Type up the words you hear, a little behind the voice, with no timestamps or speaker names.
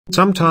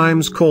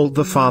Sometimes called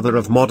the father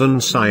of modern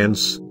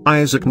science,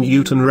 Isaac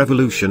Newton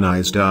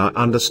revolutionized our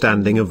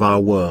understanding of our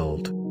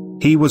world.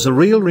 He was a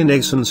real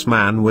Renaissance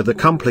man with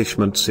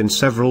accomplishments in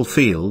several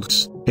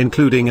fields,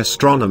 including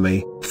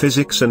astronomy,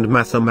 physics and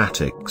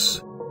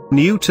mathematics.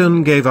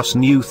 Newton gave us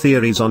new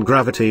theories on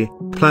gravity,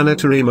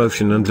 planetary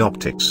motion and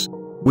optics.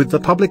 With the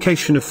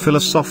publication of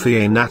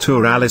Philosophiae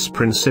Naturalis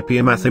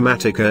Principia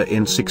Mathematica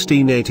in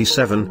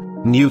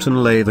 1687,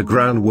 Newton laid the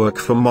groundwork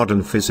for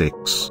modern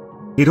physics.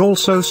 It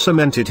also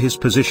cemented his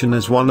position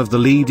as one of the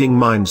leading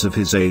minds of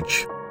his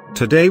age.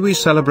 Today we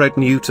celebrate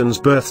Newton's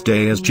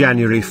birthday as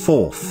January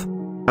 4th.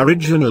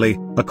 Originally,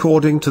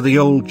 according to the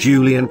old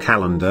Julian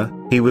calendar,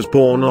 he was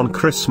born on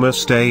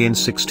Christmas Day in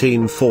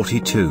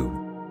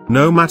 1642.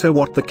 No matter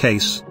what the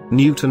case,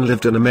 Newton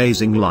lived an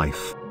amazing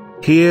life.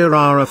 Here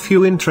are a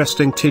few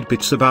interesting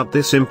tidbits about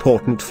this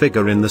important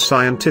figure in the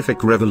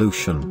scientific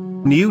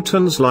revolution.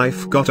 Newton's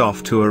life got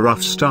off to a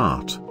rough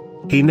start.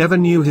 He never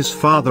knew his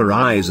father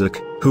Isaac,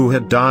 who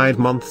had died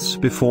months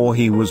before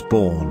he was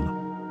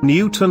born.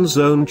 Newton's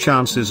own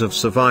chances of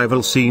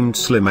survival seemed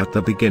slim at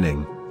the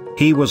beginning.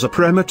 He was a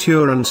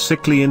premature and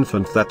sickly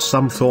infant that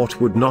some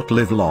thought would not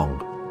live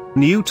long.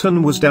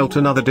 Newton was dealt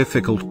another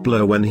difficult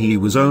blow when he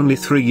was only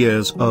 3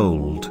 years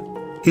old.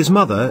 His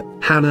mother,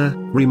 Hannah,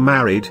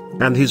 remarried,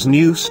 and his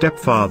new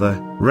stepfather,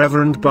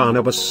 Reverend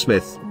Barnabas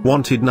Smith,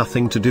 wanted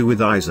nothing to do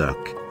with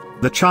Isaac.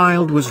 The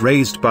child was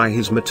raised by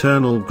his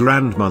maternal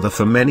grandmother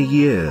for many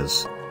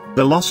years.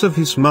 The loss of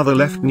his mother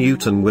left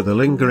Newton with a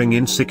lingering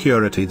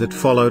insecurity that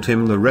followed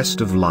him the rest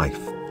of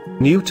life.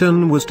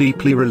 Newton was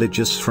deeply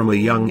religious from a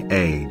young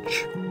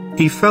age.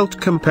 He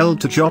felt compelled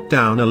to jot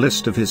down a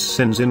list of his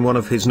sins in one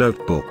of his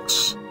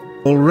notebooks.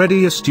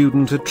 Already a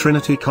student at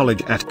Trinity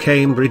College at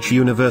Cambridge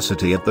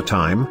University at the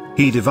time,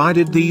 he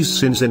divided these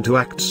sins into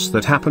acts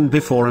that happened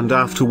before and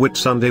after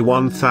Whitsunday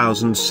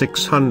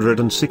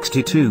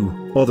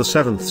 1662, or the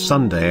 7th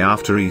Sunday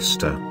after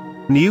Easter.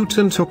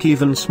 Newton took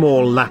even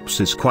small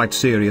lapses quite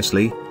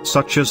seriously,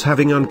 such as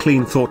having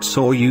unclean thoughts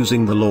or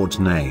using the Lord's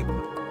name.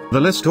 The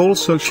list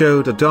also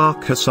showed a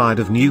darker side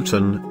of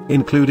Newton,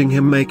 including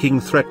him making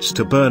threats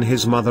to burn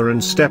his mother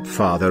and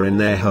stepfather in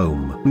their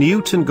home.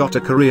 Newton got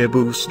a career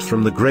boost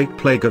from the Great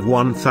Plague of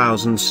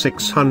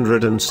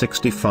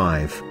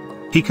 1665.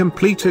 He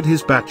completed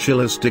his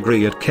bachelor's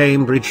degree at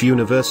Cambridge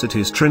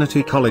University's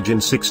Trinity College in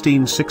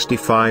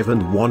 1665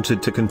 and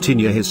wanted to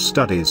continue his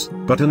studies,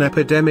 but an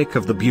epidemic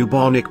of the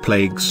bubonic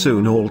plague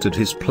soon altered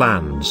his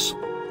plans.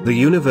 The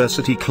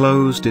university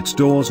closed its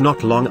doors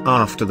not long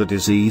after the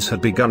disease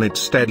had begun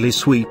its deadly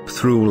sweep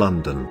through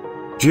London.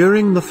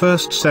 During the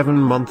first 7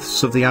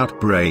 months of the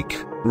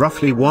outbreak,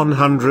 roughly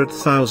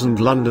 100,000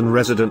 London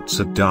residents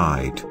had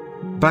died.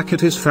 Back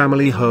at his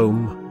family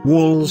home,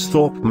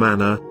 Woolsthorpe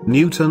Manor,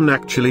 Newton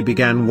actually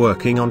began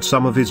working on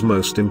some of his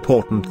most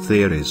important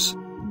theories.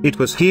 It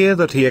was here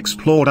that he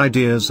explored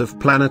ideas of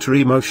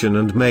planetary motion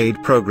and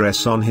made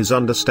progress on his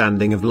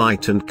understanding of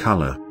light and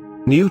color.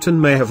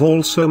 Newton may have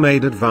also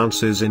made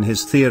advances in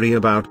his theory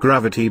about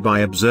gravity by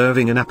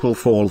observing an apple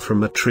fall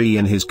from a tree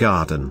in his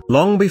garden.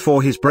 Long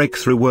before his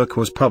breakthrough work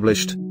was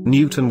published,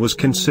 Newton was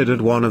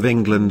considered one of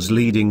England's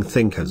leading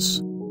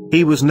thinkers.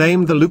 He was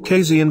named the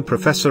Lucasian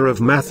Professor of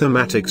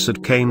Mathematics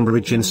at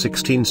Cambridge in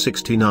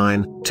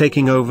 1669,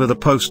 taking over the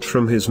post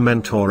from his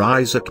mentor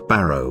Isaac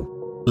Barrow.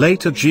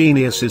 Later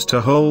geniuses to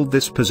hold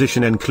this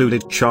position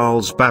included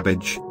Charles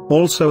Babbage,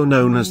 also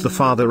known as the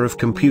father of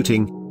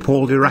computing,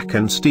 Paul Dirac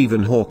and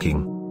Stephen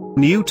Hawking.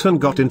 Newton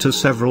got into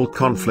several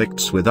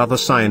conflicts with other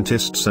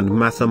scientists and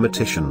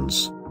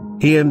mathematicians.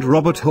 He and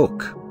Robert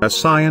Hooke, a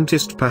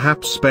scientist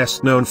perhaps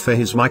best known for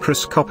his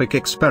microscopic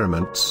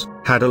experiments,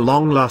 had a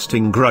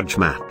long-lasting grudge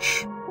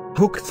match.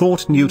 Hooke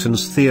thought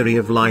Newton's theory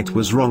of light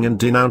was wrong and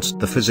denounced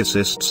the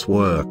physicist's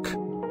work.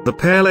 The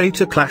pair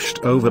later clashed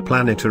over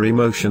planetary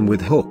motion,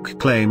 with Hooke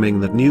claiming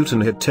that Newton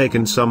had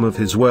taken some of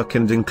his work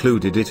and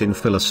included it in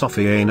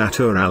Philosophiae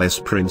Naturalis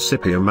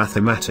Principia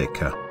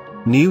Mathematica.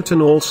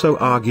 Newton also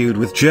argued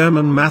with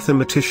German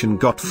mathematician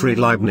Gottfried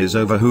Leibniz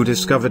over who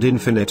discovered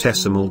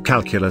infinitesimal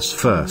calculus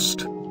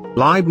first.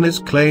 Leibniz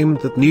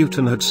claimed that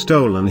Newton had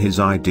stolen his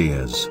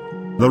ideas.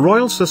 The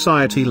Royal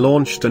Society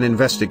launched an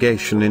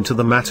investigation into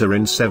the matter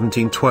in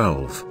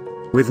 1712.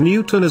 With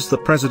Newton as the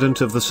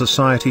president of the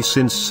society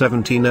since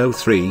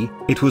 1703,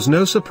 it was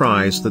no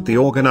surprise that the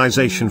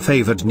organization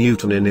favored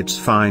Newton in its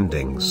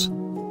findings.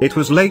 It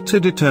was later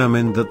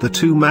determined that the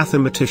two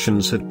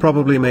mathematicians had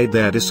probably made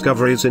their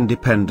discoveries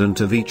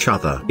independent of each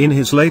other. In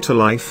his later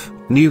life,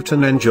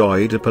 Newton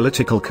enjoyed a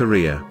political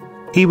career.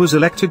 He was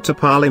elected to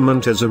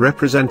Parliament as a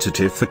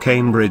representative for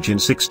Cambridge in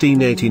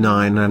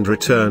 1689 and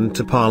returned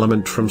to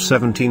Parliament from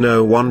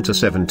 1701 to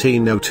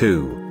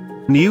 1702.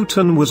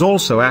 Newton was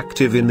also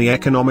active in the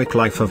economic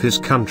life of his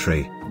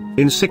country.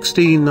 In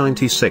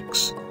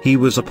 1696, he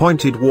was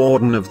appointed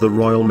Warden of the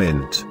Royal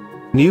Mint.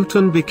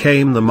 Newton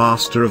became the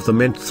Master of the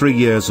Mint 3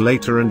 years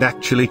later and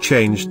actually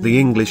changed the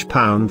English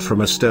pound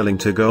from a sterling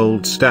to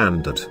gold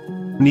standard.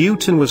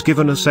 Newton was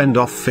given a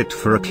send-off fit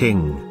for a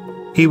king.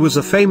 He was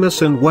a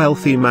famous and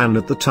wealthy man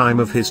at the time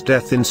of his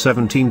death in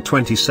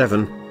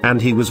 1727,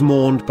 and he was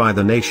mourned by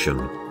the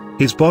nation.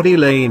 His body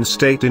lay in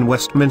state in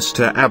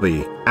Westminster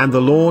Abbey, and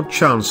the Lord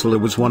Chancellor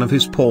was one of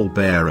his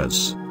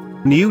pallbearers.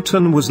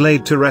 Newton was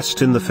laid to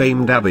rest in the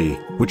famed Abbey,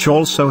 which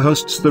also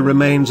hosts the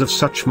remains of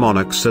such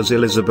monarchs as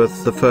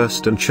Elizabeth I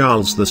and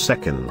Charles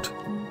II.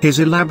 His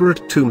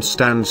elaborate tomb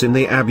stands in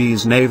the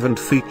Abbey's nave and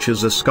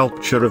features a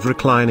sculpture of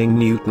reclining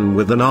Newton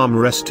with an arm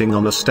resting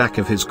on a stack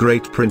of his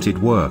great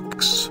printed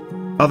works.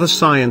 Other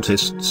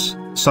scientists,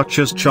 such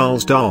as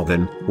Charles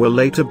Darwin, were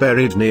later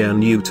buried near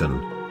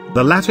Newton.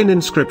 The Latin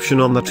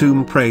inscription on the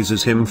tomb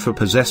praises him for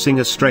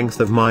possessing a strength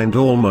of mind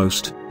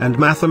almost, and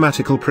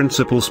mathematical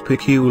principles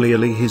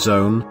peculiarly his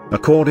own,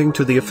 according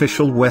to the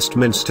official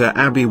Westminster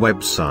Abbey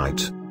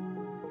website.